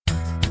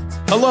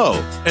Hello,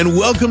 and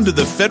welcome to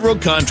the Federal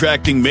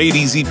Contracting Made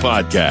Easy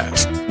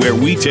podcast, where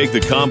we take the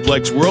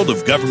complex world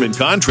of government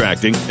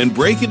contracting and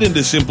break it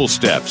into simple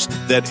steps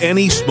that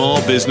any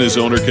small business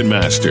owner can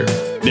master.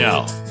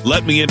 Now,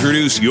 let me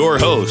introduce your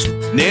host,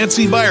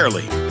 Nancy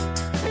Byerly.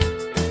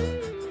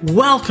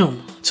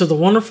 Welcome to the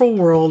wonderful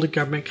world of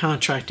government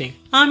contracting.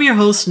 I'm your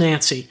host,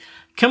 Nancy.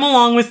 Come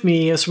along with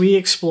me as we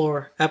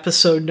explore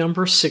episode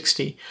number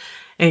 60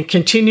 and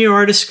continue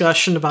our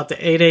discussion about the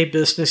 8A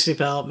Business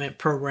Development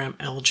Program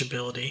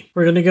eligibility.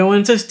 We're going to go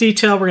into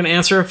detail. We're going to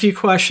answer a few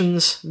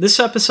questions. This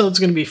episode is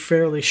going to be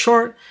fairly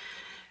short,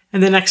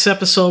 and the next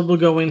episode will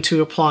go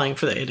into applying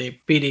for the 8A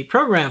BD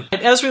program.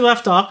 As we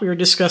left off, we were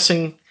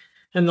discussing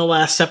in the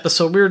last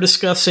episode, we were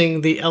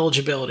discussing the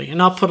eligibility,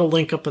 and I'll put a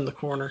link up in the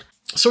corner.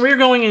 So we were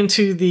going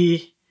into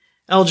the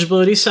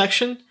eligibility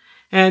section,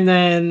 and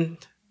then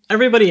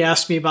everybody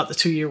asked me about the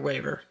 2-year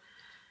waiver.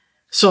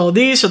 So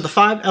these are the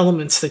 5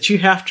 elements that you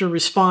have to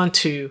respond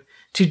to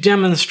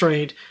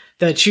demonstrate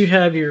that you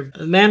have your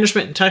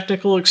management and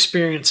technical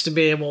experience to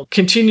be able to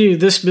continue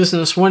this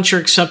business once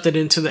you're accepted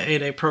into the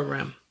 8A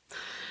program.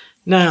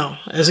 Now,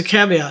 as a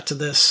caveat to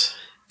this,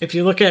 if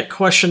you look at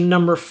question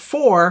number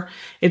 4,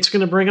 it's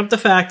going to bring up the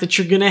fact that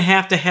you're going to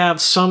have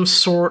some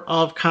sort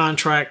of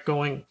contract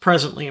going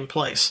presently in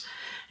place.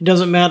 It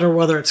doesn't matter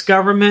whether it's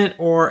government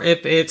or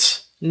if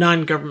it's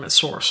non-government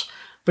source,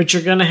 but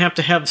you're going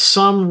to have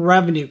some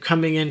revenue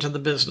coming into the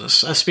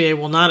business. SBA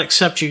will not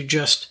accept you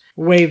just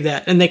waive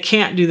that. And they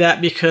can't do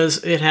that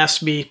because it has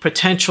to be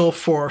potential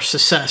for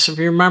success. If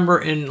you remember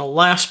in the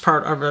last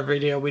part of our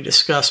video, we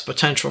discussed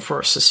potential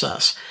for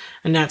success.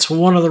 And that's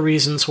one of the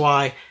reasons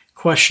why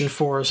question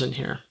 4 is in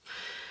here.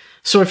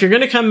 So if you're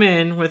going to come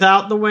in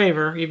without the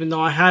waiver, even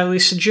though I highly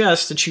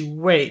suggest that you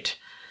wait,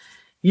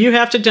 you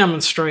have to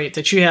demonstrate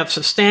that you have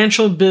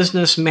substantial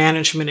business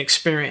management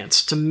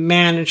experience to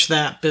manage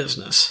that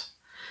business,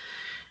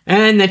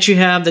 and that you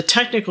have the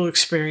technical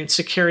experience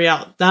to carry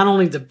out not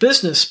only the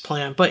business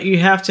plan, but you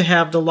have to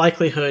have the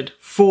likelihood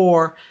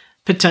for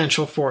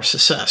potential for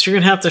success. You're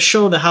going to have to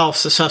show how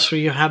successful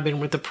you have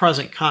been with the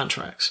present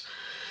contracts.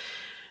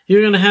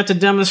 You're going to have to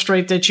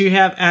demonstrate that you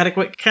have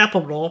adequate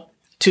capital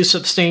to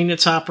sustain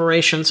its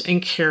operations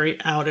and carry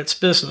out its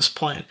business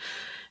plan.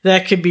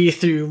 That could be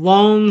through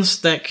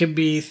loans, that could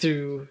be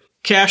through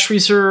cash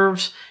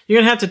reserves. You're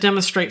going to have to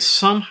demonstrate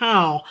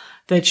somehow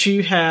that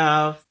you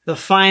have the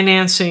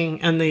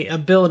financing and the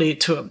ability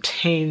to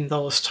obtain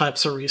those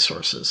types of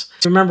resources.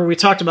 Remember, we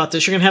talked about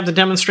this. You're going to have to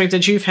demonstrate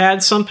that you've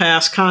had some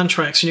past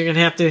contracts, and you're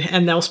going to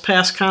and those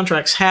past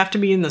contracts have to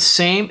be in the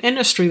same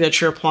industry that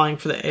you're applying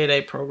for the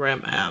 8A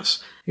program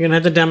as. You're going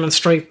to have to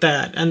demonstrate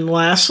that. And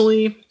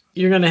lastly,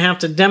 you're going to have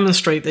to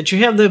demonstrate that you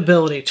have the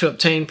ability to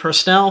obtain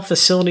personnel,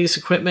 facilities,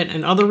 equipment,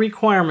 and other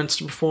requirements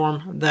to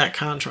perform that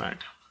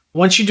contract.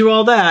 Once you do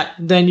all that,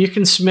 then you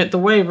can submit the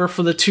waiver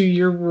for the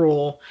 2-year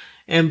rule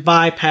and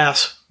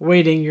bypass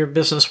your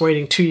business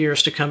waiting 2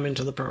 years to come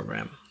into the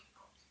program.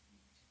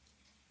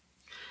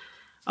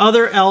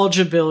 Other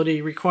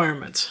eligibility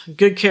requirements.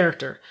 Good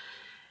character.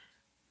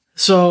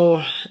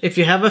 So if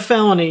you have a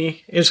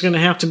felony, it's going to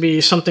have to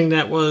be something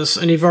that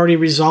and you've already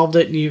resolved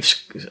it, and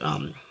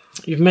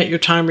you've met your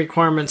time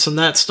requirements and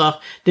that stuff,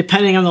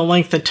 depending on the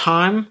length of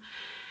time.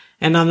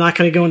 And I'm not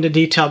going to go into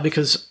detail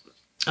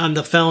on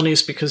the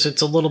felonies because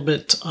it's a little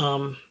bit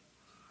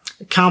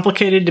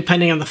complicated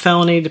depending on the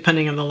felony,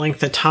 depending on the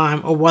length of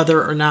time, or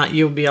whether or not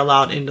you'll be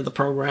allowed into the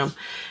program.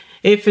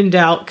 If in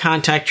doubt,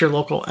 contact your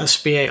local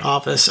SBA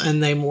office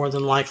and they more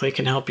than likely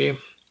can help you.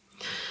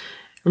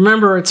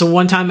 Remember, it's a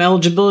one-time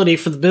eligibility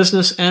for the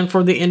business and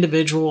for the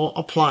individual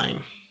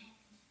applying.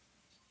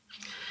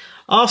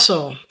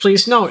 Also,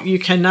 please note, you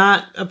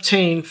cannot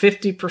obtain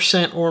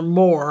 50% or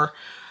more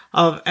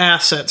of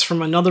assets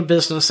from another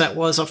business that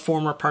was a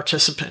former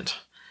participant.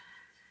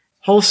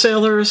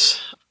 Wholesalers,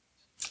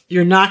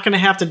 you're not going to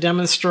have to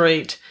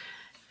demonstrate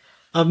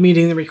of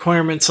meeting the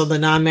requirements of the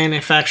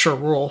non-manufacturer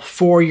rule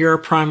for your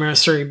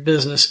primary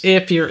business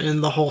if you're in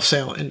the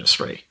wholesale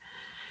industry.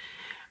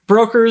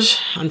 Brokers,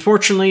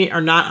 unfortunately,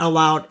 are not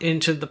allowed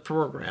into the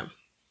program.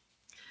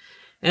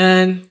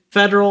 And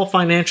federal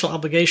financial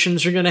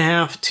obligations, you're going to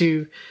have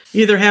to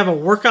either have a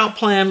workout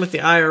plan with the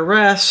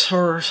IRS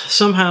or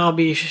somehow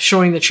be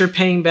showing that you're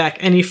paying back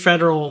any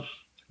federal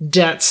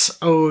debts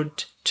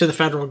owed to the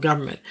federal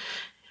government,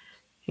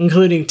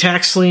 including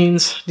tax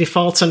liens,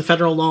 defaults on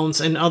federal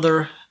loans, and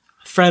other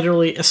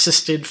federally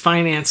assisted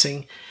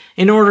financing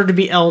in order to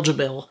be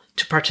eligible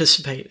to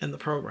participate in the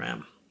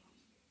program.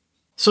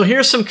 So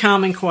here's some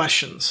common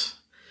questions.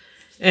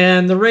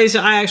 And the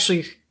reason I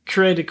actually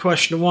created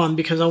question 1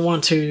 because I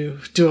want to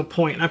do a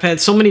point. I've had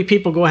so many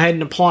people go ahead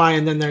and apply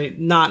and then they're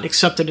not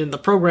accepted in the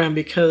program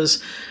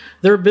because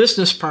their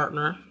business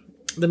partner,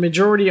 the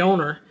majority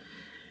owner,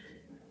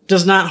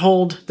 does not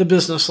hold the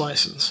business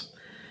license.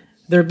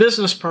 Their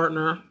business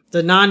partner,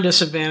 the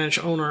non-disadvantaged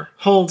owner,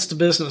 holds the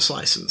business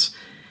license.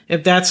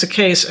 If that's the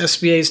case,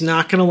 SBA is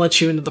not going to let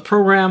you into the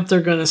program.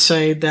 They're going to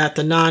say that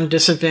the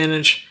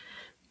non-disadvantaged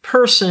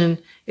person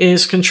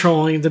is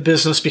controlling the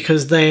business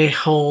because they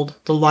hold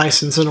the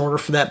license in order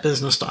for that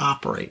business to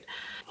operate.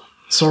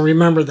 So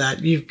remember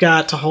that. You've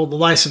got to hold the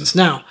license.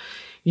 Now,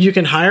 you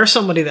can hire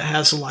somebody that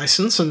has a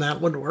license, and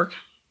that would work.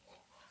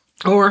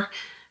 Or,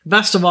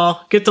 best of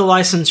all, get the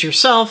license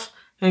yourself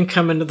and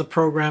come into the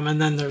program,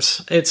 and then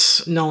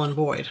it's null and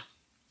void.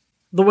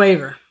 The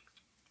waiver.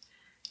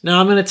 Now,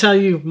 I'm going to tell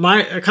you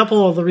a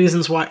couple of the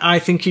reasons why I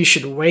think you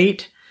should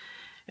wait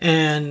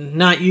and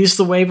not use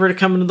the waiver to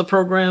come into the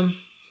program.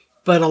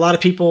 But a lot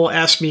of people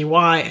ask me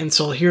why, and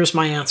so here's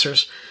my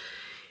answers.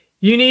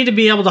 You need to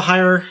be able to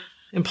hire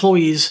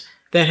employees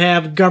that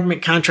have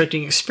government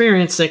contracting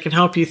experience that can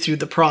help you through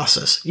the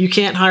process. You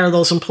can't hire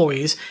those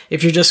employees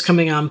if you're just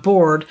coming on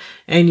board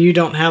and you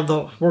don't have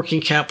the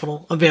working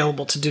capital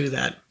available to do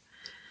that.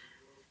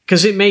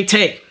 Because it may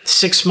take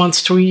 6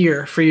 months to a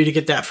year for you to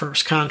get that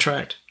first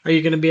contract. Are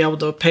you going to be able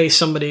to pay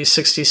somebody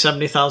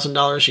 $60,000,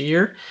 $70,000 a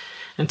year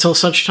until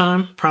such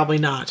time? Probably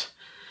not.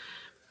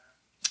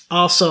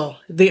 Also,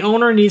 the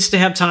owner needs to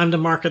have time to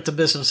market the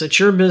business. It's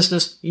your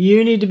business.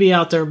 You need to be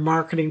out there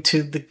marketing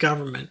to the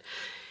government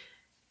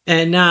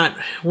and not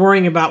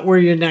worrying about where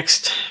your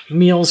next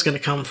meal is going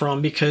to come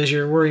from because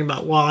you're worrying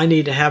about, well, I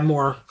need to have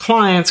more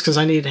clients because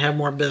I need to have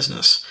more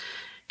business.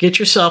 Get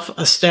yourself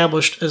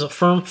established as a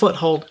firm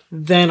foothold,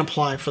 then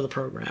apply for the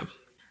program.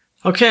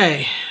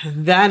 Okay,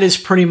 that is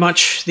pretty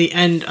much the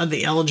end of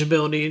the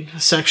eligibility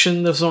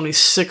section. There's only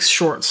 6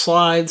 short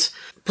slides.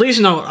 Please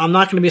note, I'm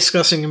not going to be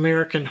discussing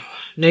American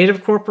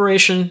Native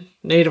Corporation,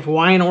 Native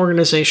Hawaiian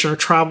Organization, or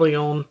tribally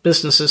owned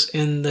businesses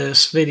in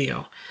this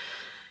video.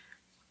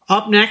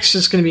 Up next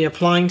is going to be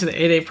applying to the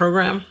 8A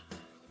program.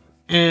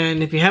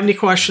 And if you have any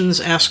questions,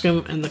 ask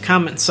them in the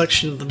comment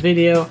section of the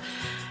video.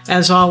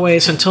 As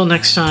always, until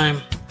next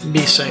time,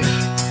 be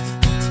safe.